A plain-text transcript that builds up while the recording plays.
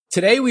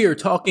Today we are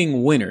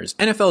talking winners,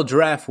 NFL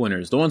draft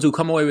winners, the ones who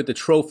come away with the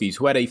trophies,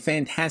 who had a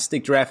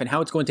fantastic draft and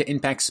how it's going to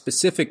impact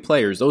specific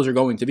players. Those are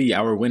going to be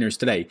our winners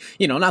today.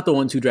 You know, not the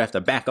ones who draft a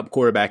backup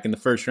quarterback in the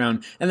first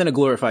round and then a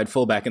glorified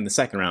fullback in the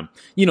second round.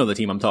 You know the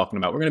team I'm talking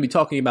about. We're going to be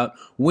talking about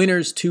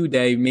winners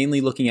today,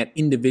 mainly looking at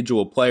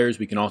individual players.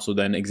 We can also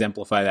then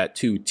exemplify that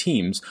to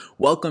teams.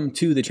 Welcome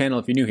to the channel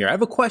if you're new here. I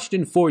have a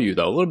question for you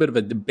though, a little bit of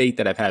a debate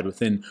that I've had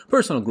within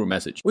personal group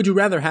message. Would you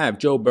rather have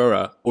Joe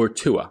Burrow or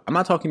Tua? I'm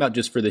not talking about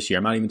just for this year.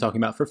 I'm not even talking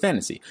about for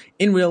fantasy.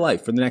 In real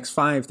life, for the next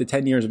 5 to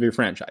 10 years of your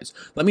franchise.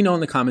 Let me know in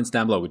the comments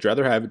down below. Would you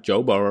rather have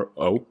Joe Burrow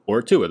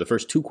or Tua, the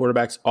first two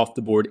quarterbacks off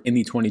the board in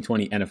the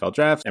 2020 NFL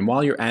Draft? And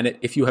while you're at it,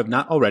 if you have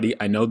not already,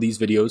 I know these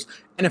videos,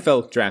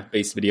 NFL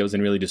draft-based videos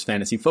and really just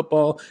fantasy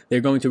football, they're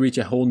going to reach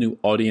a whole new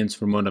audience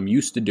from what I'm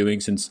used to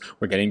doing since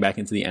we're getting back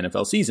into the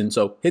NFL season.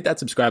 So hit that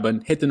subscribe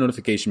button, hit the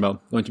notification bell.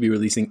 I'm going to be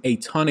releasing a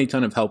ton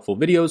of helpful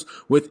videos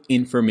with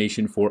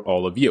information for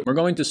all of you. We're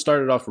going to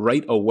start it off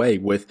right away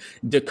with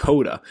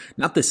Dakota,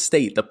 not the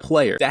state, the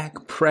player.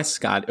 Dak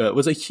Prescott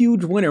was a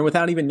huge winner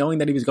without even knowing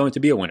that he was going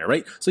to be a winner,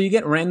 right? So you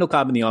get Randall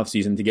Cobb in the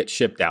offseason to get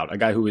shipped out, a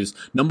guy who is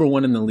number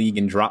one in the league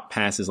in drop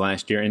passes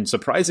last year and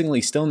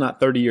surprisingly still not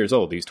 30 years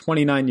old. He's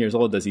 29 years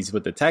old as he's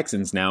with the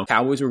Texans now.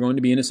 Cowboys were going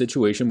to be in a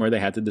situation where they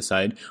had to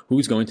decide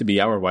who's going to be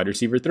our wide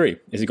receiver 3.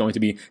 Is it going to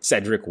be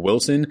Cedric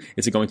Wilson?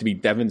 Is it going to be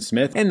Devin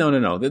Smith? And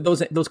no.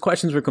 Those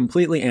questions were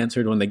completely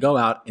answered when they go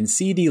out and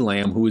CeeDee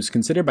Lamb, who is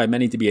considered by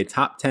many to be a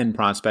top 10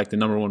 prospect and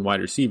number one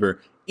wide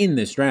receiver in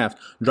this draft,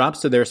 drops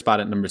to their spot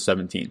at number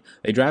 17.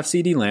 They draft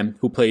CeeDee Lamb,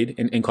 who played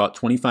and caught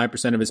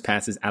 25% of his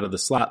passes out of the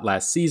slot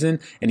last season,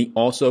 and he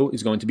also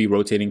is going to be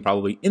rotating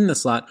probably in the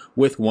slot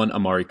with one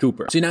Amari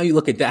Cooper. So now you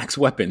look at Dak's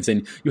weapons,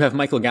 and you have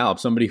Michael Gallup,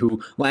 somebody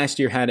who last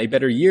year had a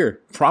better year,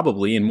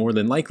 probably and more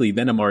than likely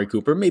than Amari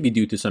Cooper, maybe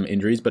due to some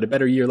injuries, but a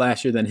better year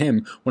last year than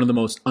him, one of the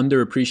most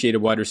underappreciated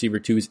wide receiver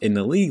 2s in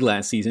the league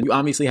last season. You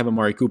obviously have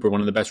Amari Cooper,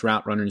 one of the best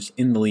route runners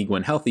in the league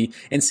when healthy,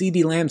 and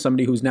CeeDee Lamb,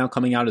 somebody who's now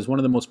coming out as one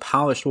of the most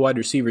polished wide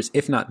receivers,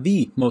 if not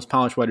the most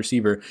polished wide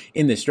receiver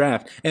in this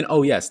draft. And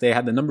oh yes, they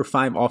had the number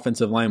 5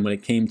 offensive line when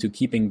it came to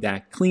keeping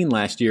Dak clean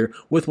last year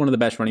with one of the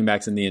best running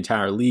backs in the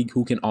entire league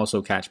who can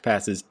also catch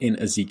passes in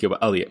Ezekiel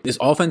Elliott. This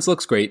offense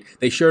looks great.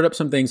 They shored up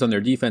some things on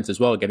their defense as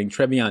well, getting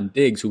Trevion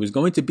Diggs, who was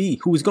going to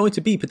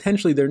be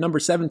potentially their number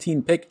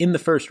 17 pick in the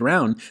first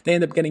round. They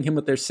end up getting him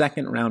with their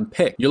second round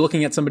pick. You're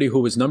looking at somebody who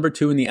was number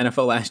 2 in the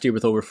NFL last year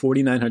with over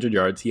 4,900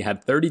 yards. He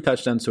had 30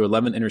 touchdowns to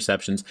 11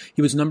 interceptions.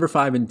 He was number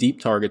 5 in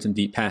deep targets and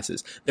deep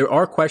passes. There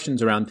are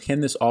questions around,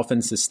 can this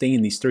offense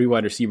sustain these 3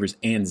 wide receivers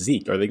and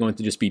Zeke? Are they going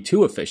to just be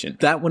too efficient?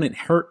 That wouldn't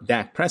hurt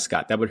Dak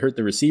Prescott. That would hurt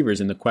the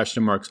receivers and the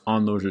question marks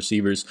on those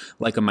receivers,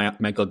 like a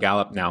Michael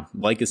Gallup now,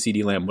 like a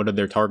CeeDee Lamb. What are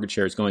their target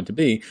shares going to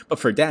be? But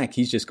for Dak,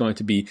 he's just going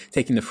to be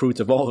taking the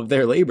fruits of all of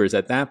their labors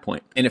at that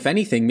point. And if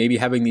anything, maybe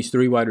having these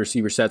 3 wide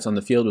receiver sets on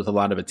the field with a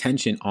lot of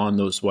attention on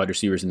those wide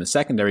receivers in the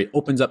secondary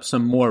opens up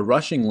some more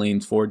rushing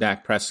lanes for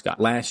Dak Prescott.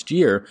 Last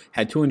year,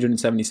 had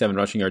 277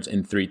 rushing yards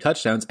and 3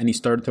 touchdowns, and he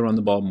started to run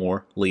the ball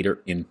more later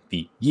in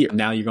the year.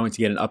 Now you're going to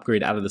get an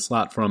upgrade out of the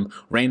slot from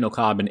Randall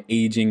Cobb, an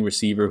aging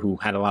receiver who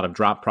had a lot of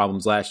drop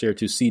problems last year,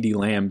 to CeeDee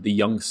Lamb, the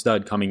young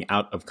stud coming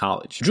out of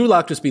college. Drew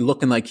Lock just be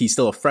looking like he's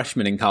still a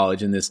freshman in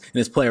college in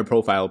this player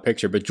profile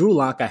picture, but Drew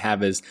Lock I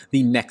have as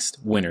the next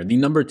winner, the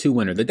number 2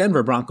 winner. The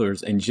Denver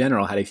Broncos in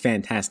general had a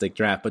fantastic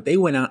draft, but they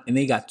went out and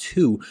they got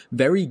 2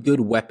 very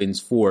good weapons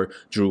for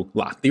Drew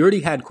Lock. They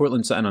already had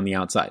Courtland Sutton on the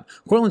outside.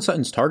 Courtland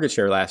Sutton's target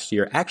share last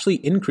year actually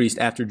increased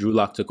after Drew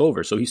Lock took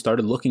over, so he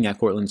started looking at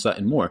Courtland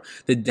Sutton more.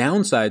 The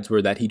downsides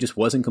were that he just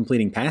wasn't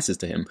completing passes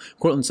to him.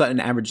 Courtland Sutton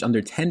averaged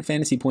under 10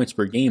 fantasy points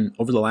per game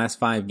over the last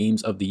 5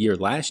 games of the year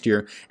last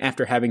year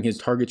after having his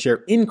target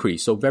share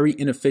increase. So very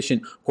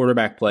inefficient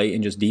quarterback play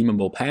and just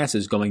deemable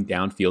passes going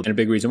downfield. And a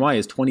big reason why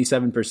is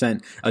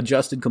 27%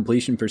 adjusted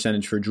completion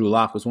percentage for Drew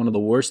Lock was one of the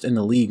worst in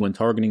the league when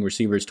targeting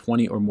receivers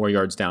 20 or more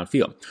yards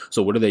downfield.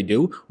 So what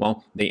do?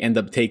 Well, they end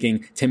up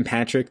taking Tim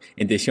Patrick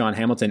and Deshaun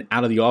Hamilton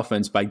out of the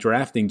offense by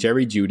drafting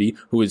Jerry Jeudy,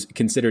 who is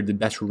considered the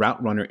best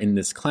route runner in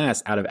this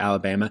class out of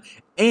Alabama,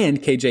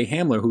 and KJ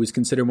Hamler, who is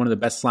considered one of the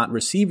best slot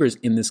receivers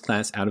in this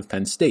class out of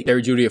Penn State.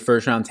 Jerry Jeudy, a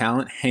first-round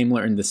talent,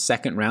 Hamler in the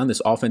second round.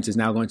 This offense is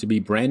now going to be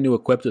brand new,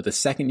 equipped with a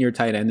second-year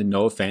tight end in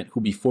Noah Fant,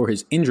 who before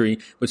his injury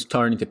was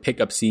starting to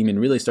pick up steam and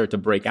really start to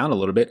break out a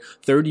little bit.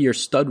 Third-year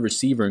stud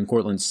receiver in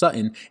Courtland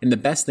Sutton. And the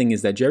best thing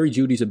is that Jerry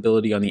Jeudy's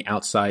ability on the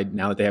outside,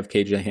 now that they have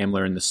KJ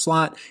Hamler in the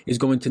slot, is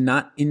going to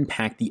not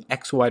impact the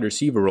X wide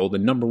receiver role, the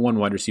number 1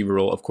 wide receiver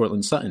role of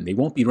Courtland Sutton. They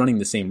won't be running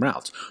the same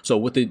routes. So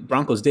what the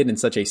Broncos did in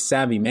such a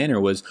savvy manner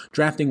was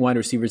drafting wide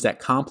receivers that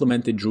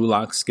complemented Drew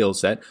Lock's skill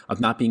set of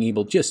not being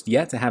able just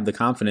yet to have the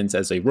confidence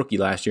as a rookie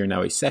last year,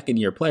 now a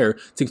second-year player,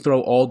 to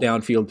throw all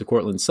downfield to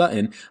Courtland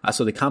Sutton.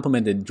 So they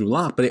complemented Drew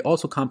Lock, but they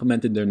also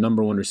complemented their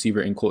number 1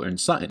 receiver in Courtland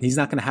Sutton. He's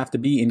not going to have to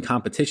be in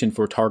competition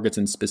for targets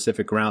and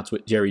specific routes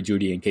with Jerry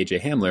Jeudy and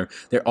KJ Hamler.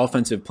 Their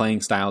offensive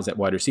playing styles at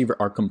wide receiver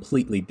are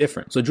completely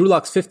different. So Drew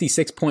Lock's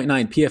 56.9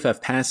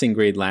 PFF passing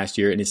grade last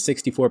year and his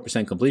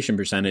 64% completion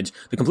percentage.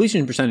 The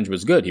completion percentage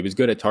was good. He was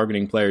good at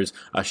targeting players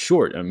short.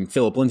 short.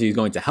 Phillip Lindsay is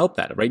going to help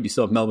that, right? You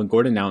still have Melvin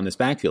Gordon now in this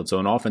backfield. So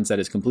an offense that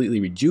is completely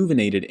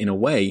rejuvenated in a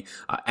way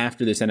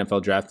after this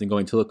NFL draft and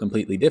going to look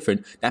completely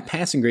different. That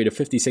passing grade of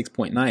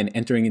 56.9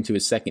 entering into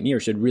his second year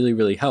should really,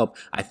 really help.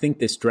 I think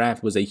this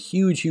draft was a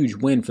huge, huge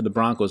win for the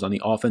Broncos on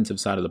the offensive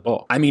side of the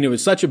ball. I mean, it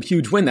was such a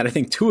huge win that I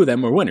think two of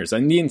them were winners.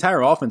 And the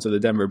entire offense of the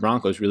Denver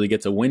Broncos really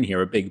gets a win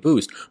here, a big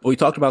boost. But we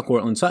talked about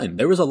Courtland Sutton.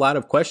 There was a lot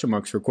of question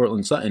marks for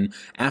Courtland Sutton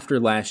after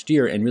last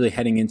year and really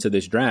heading into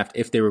this draft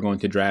if they were going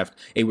to draft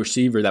a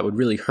receiver that would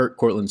really hurt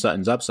Courtland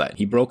Sutton's upside.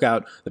 He broke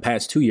out the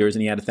past 2 years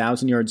and he had a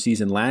 1,000-yard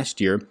season last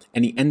year,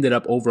 and he ended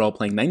up overall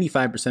playing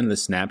 95% of the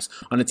snaps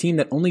on a team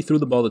that only threw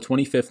the ball the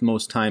 25th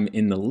most time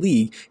in the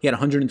league. He had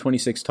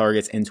 126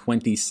 targets and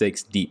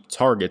 26 deep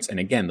targets. And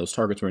again, those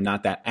targets were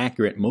not that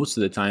accurate most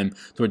of the time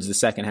towards the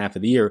second half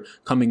of the year,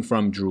 coming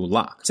from Drew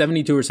Lock.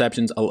 72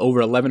 receptions, over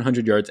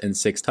 1,100 yards, and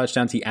 6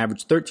 touchdowns. He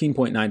averaged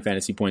 13.9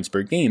 fantasy points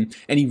per game,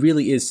 and he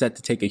really is set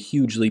to take a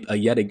huge leap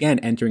yet again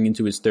entering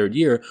into his third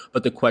year.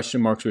 But the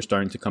question marks were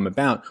starting to come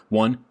about.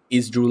 One,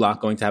 is Drew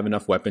Lock going to have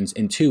enough weapons?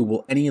 And two,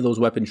 will any of those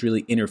weapons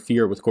really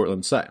interfere with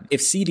Courtland Sutton? If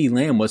CeeDee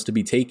Lamb was to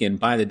be taken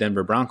by the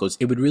Denver Broncos,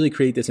 it would really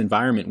create this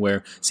environment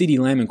where CeeDee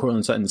Lamb and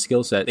Courtland Sutton's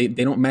skill set, they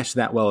don't mesh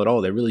that well at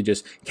all. They're really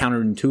just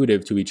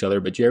counterintuitive to each other.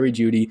 But Jerry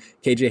Jeudy,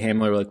 KJ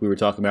Hamler, like we were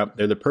talking about,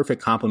 they're the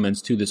perfect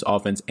complements to this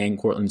offense and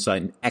Courtland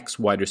Sutton,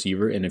 ex-wide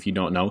receiver. And if you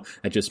don't know,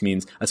 that just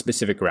means a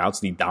specific route,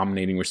 the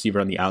dominating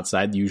receiver on the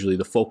outside, usually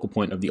the focal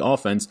point of the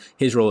offense.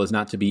 His role is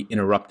not to be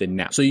interrupted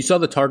now. So you saw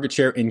the target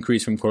share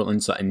increase from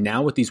Courtland Sutton.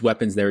 Now with these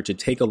weapons there, it should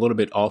take a little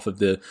bit off of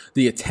the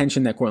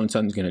attention that Courtland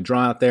Sutton's going to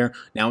draw out there.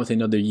 Now with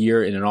another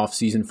year in an off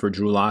season for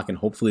Drew Lock, and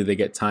hopefully they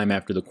get time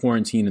after the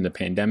quarantine and the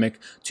pandemic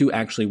to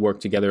actually work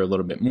together a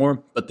little bit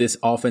more. But this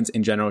offense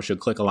in general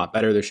should click a lot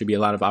better. There should be a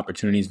lot of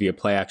opportunities via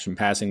play action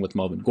passing with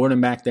Melvin Gordon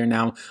back there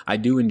now. I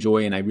do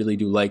enjoy and I really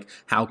do like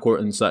how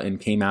Courtland Sutton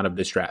came out of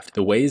this draft.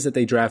 The ways that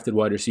they drafted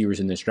wide receivers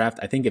in this draft,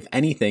 I think if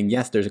anything,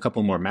 yes, there's a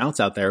couple more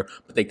mounts out there,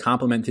 but they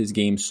complement his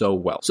game so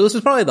well. So this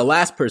is probably the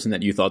last person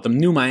that you thought, the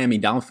new Miami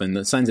Dolphin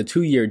that signs a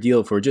 2-year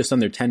deal for just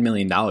under $10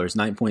 million,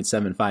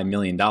 $9.75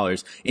 million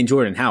in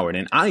Jordan Howard.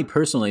 And I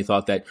personally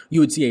thought that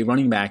you would see a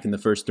running back in the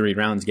first 3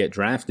 rounds get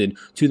drafted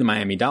to the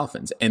Miami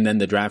Dolphins. And then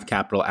the draft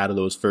capital out of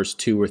those first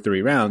 2 or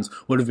 3 rounds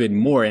would have been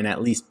more and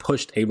at least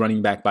pushed a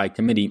running back by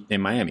committee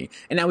in Miami.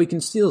 And now we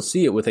can still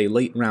see it with a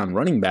late round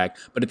running back,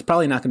 but it's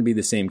probably not going to be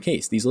the same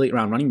case. These late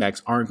round running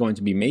backs aren't going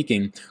to be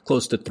making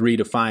close to $3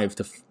 to $4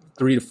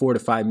 to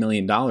 $5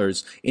 million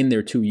in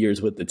their 2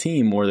 years with the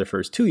team or their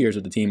first 2 years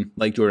with the team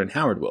like Jordan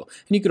Howard will.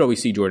 And you could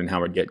always see Jordan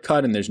Howard get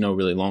cut and there's no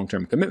really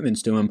long-term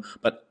commitments to him.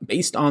 But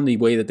based on the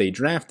way that they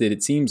drafted,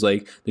 it seems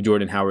like the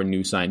Jordan Howard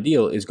new sign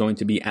deal is going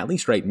to be, at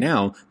least right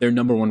now, their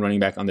number 1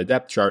 running back on the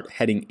depth chart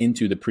heading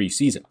into the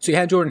preseason. So you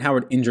had Jordan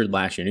Howard injured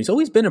last year, and he's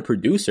always been a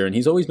producer, and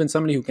he's always been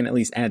somebody who can at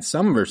least add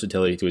some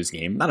versatility to his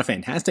game. Not a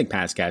fantastic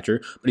pass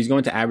catcher, but he's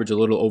going to average a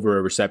little over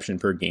a reception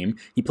per game.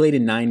 He played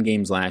in 9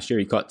 games last year.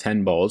 He caught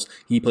 10 balls.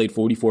 He played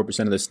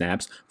 44% of the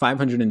snaps,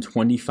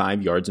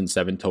 525 yards and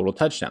 7 total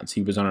touchdowns.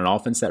 He was on an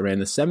offense that ran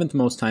the 7th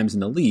most times in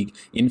the league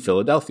in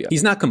Philadelphia.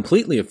 He's not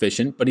completely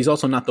efficient, but he's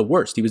also not the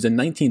worst. He was the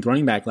 19th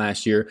running back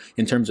last year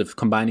in terms of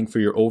combining for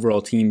your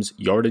overall team's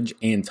yardage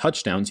and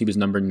touchdowns. He was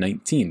number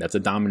 19. That's a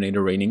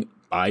dominator rating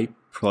by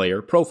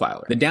Player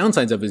Profiler. The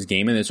downsides of his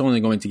game, and it's only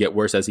going to get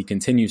worse as he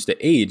continues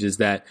to age, is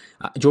that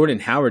Jordan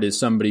Howard is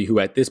somebody who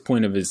at this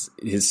point of his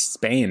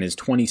span is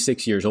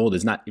 26 years old,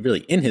 is not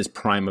really in his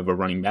prime of a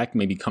running back,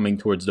 maybe coming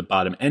towards the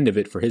bottom end of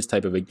it for his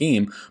type of a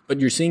game, but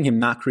you're seeing him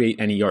not create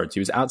any yards.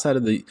 He was outside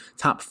of the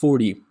top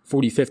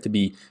 45th to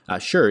be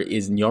sure,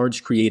 is in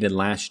yards created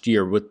last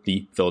year with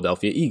the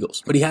Philadelphia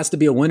Eagles. But he has to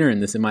be a winner in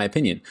this, in my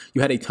opinion.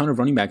 You had a ton of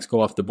running backs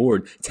go off the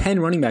board. 10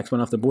 running backs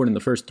went off the board in the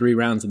first 3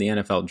 rounds of the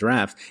NFL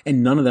draft,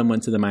 and none of them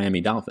went to the Miami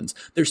Dolphins.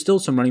 There's still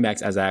some running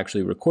backs, as I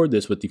actually record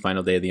this with the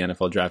final day of the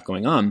NFL draft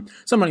going on,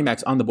 some running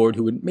backs on the board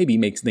who would maybe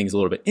make things a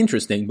little bit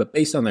interesting, but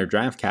based on their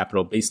draft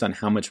capital, based on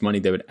how much money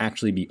they would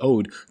actually be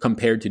owed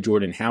compared to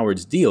Jordan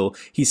Howard's deal,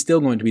 he's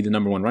still going to be the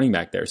number 1 running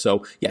back there.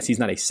 So yes, he's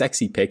not a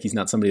sexy pick. He's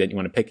not somebody that you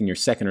want to pick in your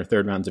 2nd or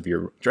 3rd rounds of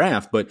your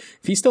draft, but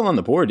if he's still on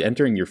the board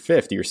entering your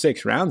 5th or your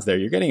 6th rounds there,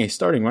 you're getting a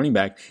starting running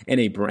back in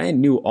a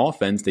brand new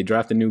offense. They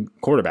draft a new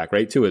quarterback,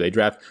 right, too. They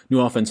draft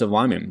new offensive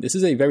linemen. This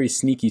is a very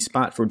sneaky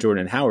spot for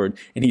Jordan Howard,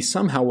 and he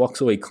somehow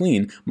walks away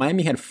clean.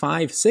 Miami had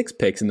 5-6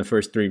 picks in the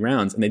first 3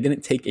 rounds, and they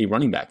didn't take a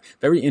running back.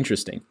 Very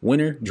interesting.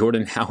 Winner,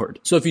 Jordan Howard.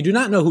 So if you do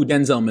not know who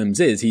Denzel Mims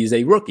is, he's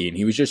a rookie, and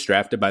he was just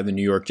drafted by the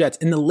New York Jets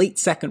in the late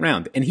 2nd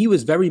round, and he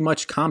was very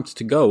much comped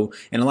to go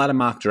in a lot of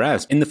mock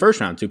drafts in the 1st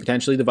round to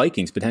potentially the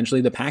Vikings,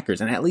 potentially the the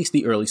Packers in at least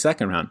the early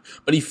second round.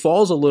 But he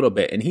falls a little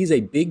bit, and he's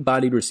a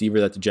big-bodied receiver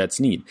that the Jets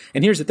need.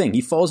 And here's the thing,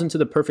 he falls into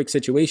the perfect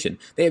situation.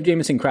 They have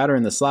Jamison Crowder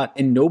in the slot,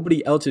 and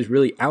nobody else is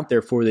really out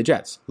there for the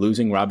Jets,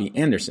 losing Robbie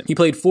Anderson. He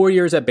played 4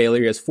 years at Baylor.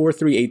 He has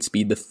 4.38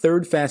 speed, the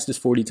third fastest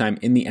 40 time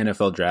in the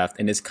NFL draft,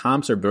 and his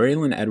comps are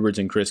Braylon Edwards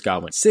and Chris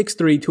Godwin.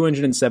 6'3",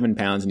 207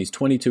 pounds, and he's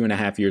 22 and a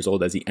half years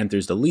old as he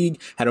enters the league.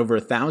 Had over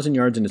 1,000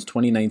 yards in his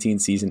 2019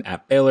 season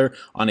at Baylor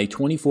on a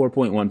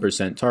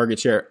 24.1% target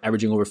share,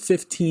 averaging over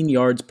 15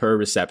 yards per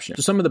reception.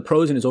 So some of the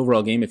pros in his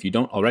overall game, if you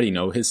don't already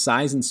know, his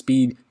size and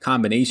speed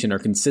combination are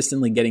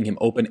consistently getting him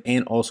open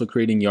and also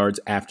creating yards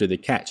after the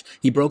catch.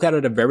 He broke out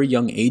at a very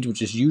young age,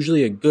 which is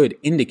usually a good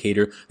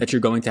indicator that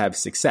you're going to have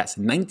success.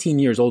 19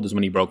 years old is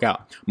when he broke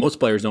out. Most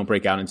players don't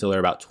break out until they're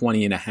about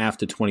 20 and a half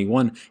to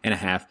 21 and a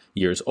half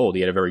years old.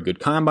 He had a very good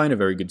combine, a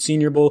very good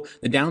Senior Bowl.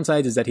 The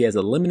downside is that he has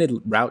a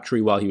limited route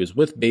tree while he was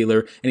with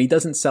Baylor, and he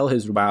doesn't sell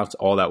his routes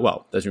all that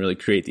well. Doesn't really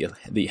create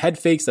the head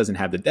fakes, doesn't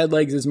have the dead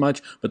legs as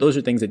much, but those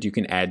are things that you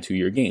can add to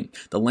your game.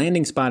 The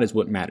landing spot is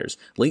what matters.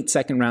 Late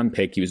second round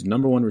pick, he was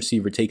number one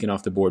receiver taken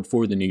off the board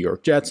for the New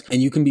York Jets,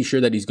 and you can be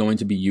sure that he's going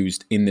to be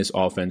used in this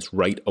offense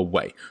right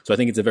away. So I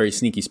think it's a very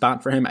sneaky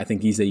spot for him. I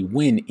think he's a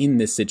win in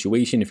this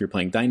situation. If you're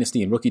playing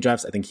Dynasty and rookie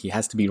drafts, I think he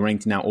has to be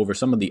ranked now over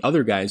some of the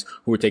other guys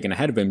who were taken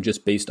ahead of him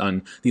just based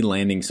on the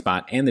landing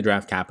spot and the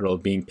draft capital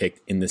of being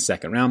picked in the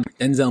second round.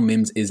 Denzel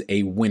Mims is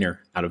a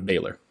winner out of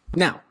Baylor.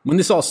 Now, when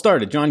this all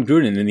started, John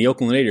Gruden and the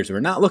Oakland Raiders were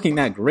not looking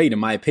that great, in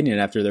my opinion,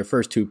 after their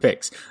first two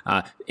picks.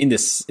 In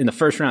the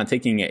first round,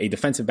 taking a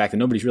defensive back that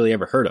nobody's really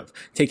ever heard of,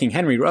 taking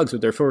Henry Ruggs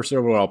with their first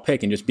overall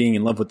pick and just being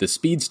in love with the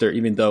speedster,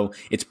 even though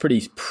it's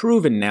pretty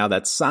proven now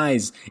that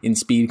size in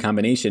speed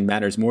combination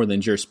matters more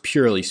than just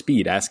purely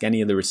speed. Ask any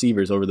of the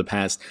receivers over the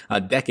past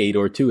decade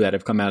or two that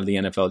have come out of the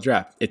NFL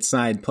draft. It's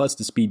size plus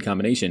the speed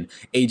combination.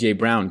 A.J.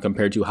 Brown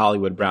compared to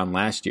Hollywood Brown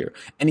last year.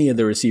 Any of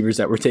the receivers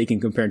that were taken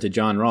compared to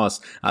John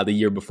Ross the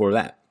year before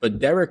that. But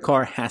Derek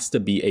Carr has to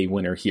be a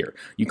winner here.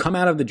 You come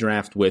out of the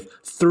draft with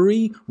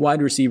 3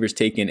 wide receivers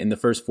taken in the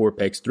first 4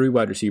 picks, 3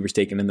 wide receivers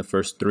taken in the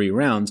first 3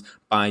 rounds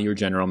by your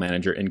general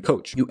manager and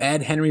coach. You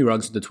add Henry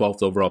Ruggs to the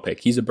 12th overall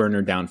pick. He's a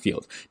burner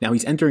downfield. Now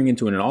he's entering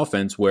into an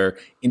offense where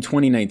in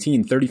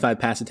 2019, 35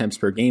 pass attempts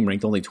per game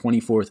ranked only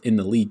 24th in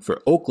the league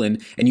for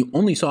Oakland, and you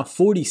only saw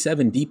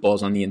 47 deep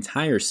balls on the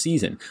entire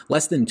season,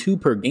 less than 2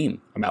 per game,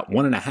 about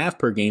 1.5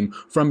 per game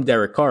from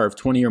Derek Carr of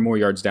 20 or more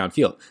yards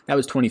downfield. That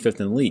was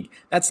 25th in the league.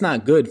 That's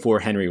not good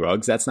for Henry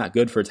Ruggs. That's not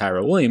good for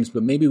Tyrell Williams,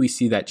 but maybe we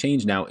see that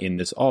change now in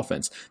this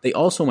offense. They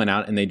also went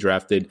out and they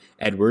drafted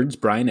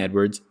Bryan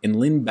Edwards, and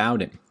Lynn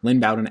Bowden. Lynn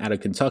Bowden out of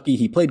Kentucky.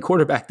 He played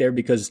quarterback there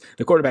because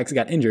the quarterbacks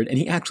got injured, and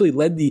he actually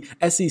led the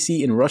SEC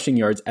in rushing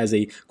yards as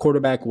a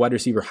quarterback wide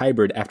receiver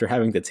hybrid after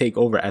having to take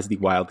over as the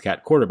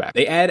Wildcat quarterback.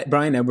 They add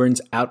Bryan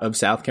Edwards out of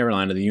South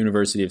Carolina, the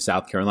University of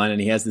South Carolina,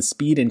 and he has the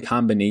speed and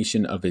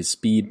combination of his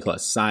speed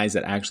plus size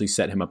that actually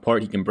set him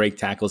apart. He can break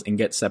tackles and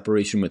get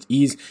separation with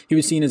ease. He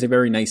was seen as a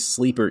very nice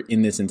sleeper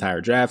in this entire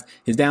draft.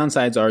 His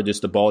downsides are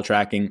just the ball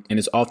tracking and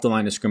his off the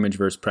line of scrimmage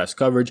versus press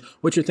coverage,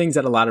 which are things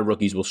that a lot of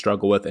rookies will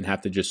struggle with and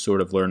have to just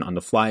sort of learn on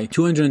the fly.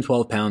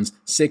 212 pounds,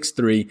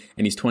 6'3",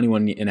 and he's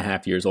 21 and a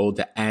half years old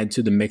to add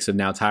to the mix of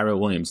now Tyrell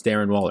Williams,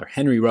 Darren Waller,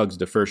 Henry Ruggs,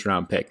 the first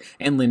round pick,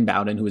 and Lynn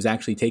Bowden, who was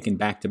actually taken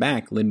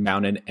back-to-back, Lynn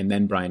Bowden and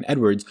then Bryan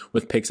Edwards,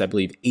 with picks, I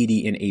believe,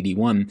 80 and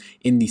 81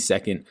 in the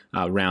second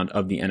round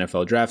of the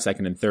NFL draft,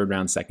 second and third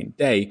round, second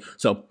day.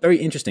 So very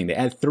interesting. They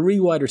add 3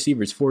 wide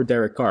receivers for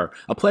Derek Carr,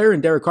 a player in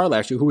Derek Carr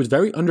last year who was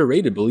very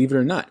underrated, believe it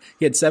or not.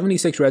 He had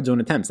 76 red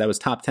zone attempts. That was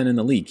top 10 in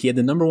the league. He had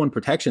the number 1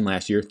 protection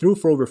last year, threw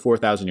for over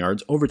 4,000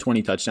 yards, over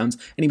 20 touchdowns,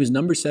 and he was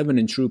number 7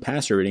 in true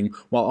passer rating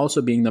while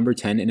also being number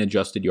 10 in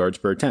adjusted yards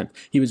per attempt.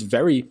 He was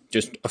very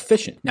just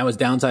efficient. Now his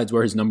downsides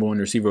were his number 1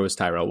 receiver was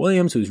Tyrell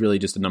Williams, who's really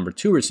just a number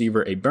 2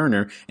 receiver, a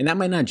burner, and that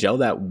might not gel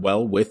that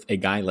well with a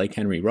guy like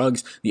Henry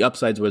Ruggs. The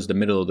upsides was the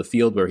middle of the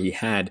field where he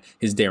had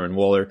his Darren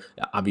Waller.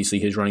 Obviously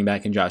his running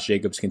back and Josh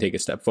Jacobs can take a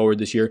step forward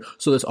this year.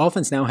 So this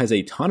offense now has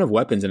a ton of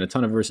weapons and a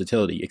ton of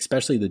versatility,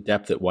 especially the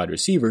depth at wide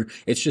receiver.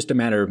 It's just a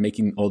matter of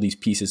making all these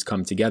pieces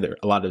come together.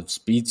 A lot of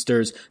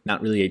speedsters,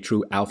 not really a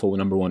true alpha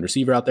number 1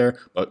 receiver out there,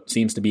 but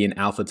seems to be an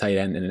alpha tight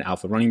end and an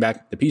alpha running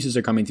back. The pieces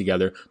are coming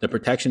together. The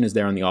protection is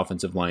there on the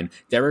offensive line.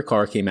 Derek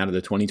Carr came out of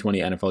the 2020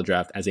 NFL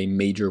draft as a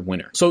major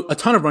winner. So a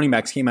ton of running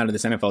backs came out of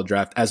this NFL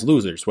draft as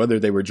losers, whether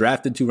they were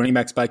drafted to running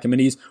backs by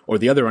committees or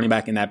the other running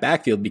back in that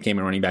backfield became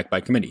a running back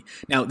by committee.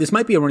 Now, this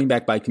might be a running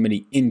back by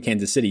committee in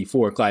Kansas City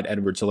for Clyde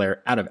Edwards-Helaire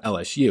out of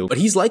LSU, but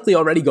he's likely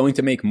already going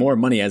to make more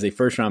money as a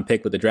first-round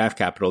pick with the draft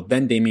capital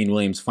than Damian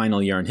Williams'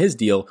 final year on his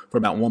deal for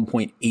about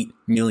 $1.8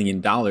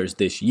 million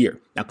this year.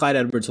 Now, Clyde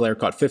Edwards-Helaire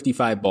caught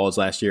 55 balls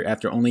last year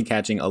after only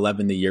catching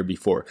 11 the year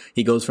before.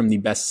 He goes from the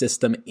best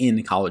system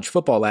in college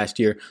football last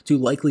year to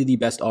likely the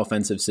best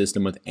offensive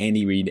system with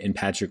Andy Reid and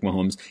Patrick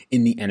Mahomes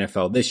in the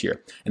NFL this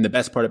year. And the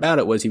best part about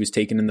it was he was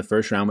taken in the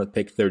first round with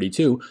pick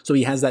 32, so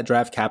he has that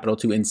draft capital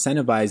to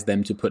incentivize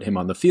them to put him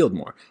on the field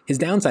more. His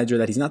downsides are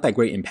that he's not that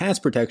great in pass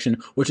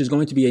protection, which is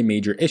going to be a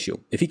major issue.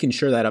 If he can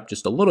shore that up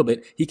just a little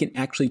bit, he can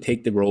actually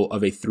take the role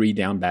of a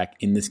 3-down back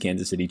in this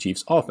Kansas City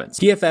Chiefs offense.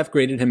 PFF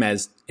graded him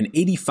as an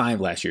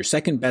 85 last year,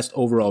 second best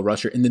overall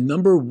rusher, and the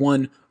number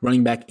 1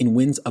 running back in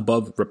wins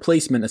above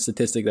replacement, a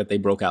statistic that they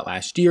broke out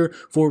last year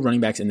for running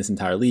backs in this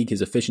entire league.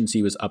 His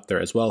efficiency was up there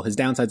as well. His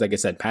downsides, like I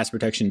said, pass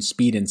protection,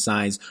 speed, and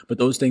size, but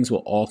those things will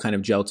all kind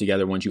of gel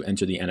together once you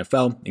enter the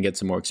NFL and get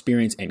some more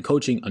experience and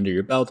coaching under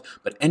your belt.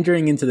 But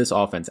entering into this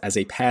offense as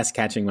a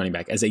pass-catching running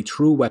back, as a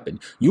true weapon,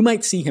 you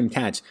might see him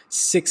catch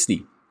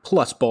 60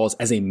 plus balls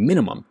as a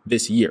minimum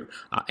this year.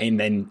 And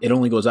then it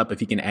only goes up if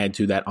he can add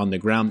to that on the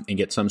ground and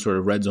get some sort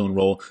of red zone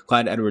role.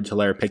 Clyde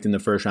Edwards-Helaire picked in the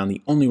first round, the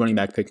only running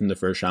back picked in the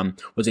first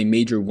round, was a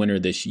major winner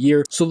this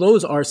year. So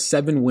those are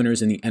 7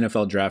 winners in the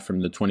NFL draft from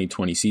the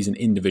 2020 season,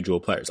 individual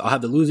players. I'll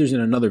have the losers in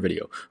another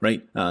video,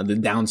 right? The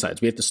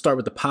downsides. We have to start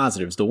with the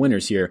positives, the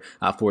winners here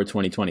for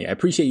 2020. I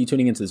appreciate you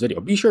tuning into this video.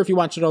 Be sure if you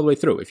watched it all the way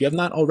through. If you have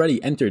not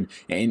already entered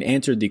and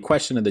answered the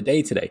question of the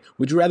day today,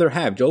 would you rather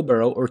have Joe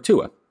Burrow or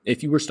Tua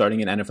if you were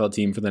starting an NFL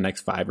team for the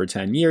next 5 or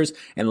 10 years?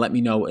 And let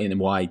me know and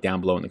why down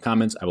below in the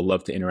comments. I would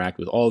love to interact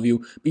with all of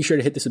you. Be sure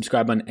to hit the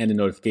subscribe button and the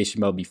notification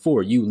bell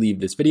before you leave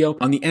this video.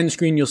 On the end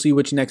screen, you'll see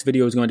which next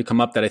video is going to come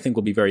up that I think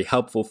will be very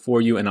helpful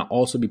for you. And I'll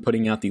also be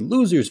putting out the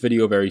losers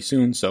video very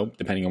soon. So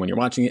depending on when you're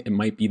watching it, it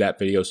might be that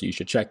video. So you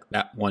should check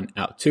that one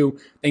out too.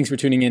 Thanks for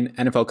tuning in.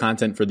 NFL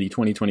content for the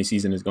 2020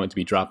 season is going to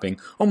be dropping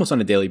almost on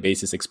a daily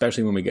basis,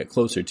 especially when we get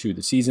closer to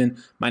the season.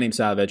 My name's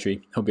Sal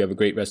Vetri. Hope you have a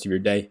great rest of your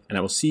day, and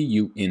I will see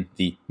you in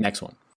the next one.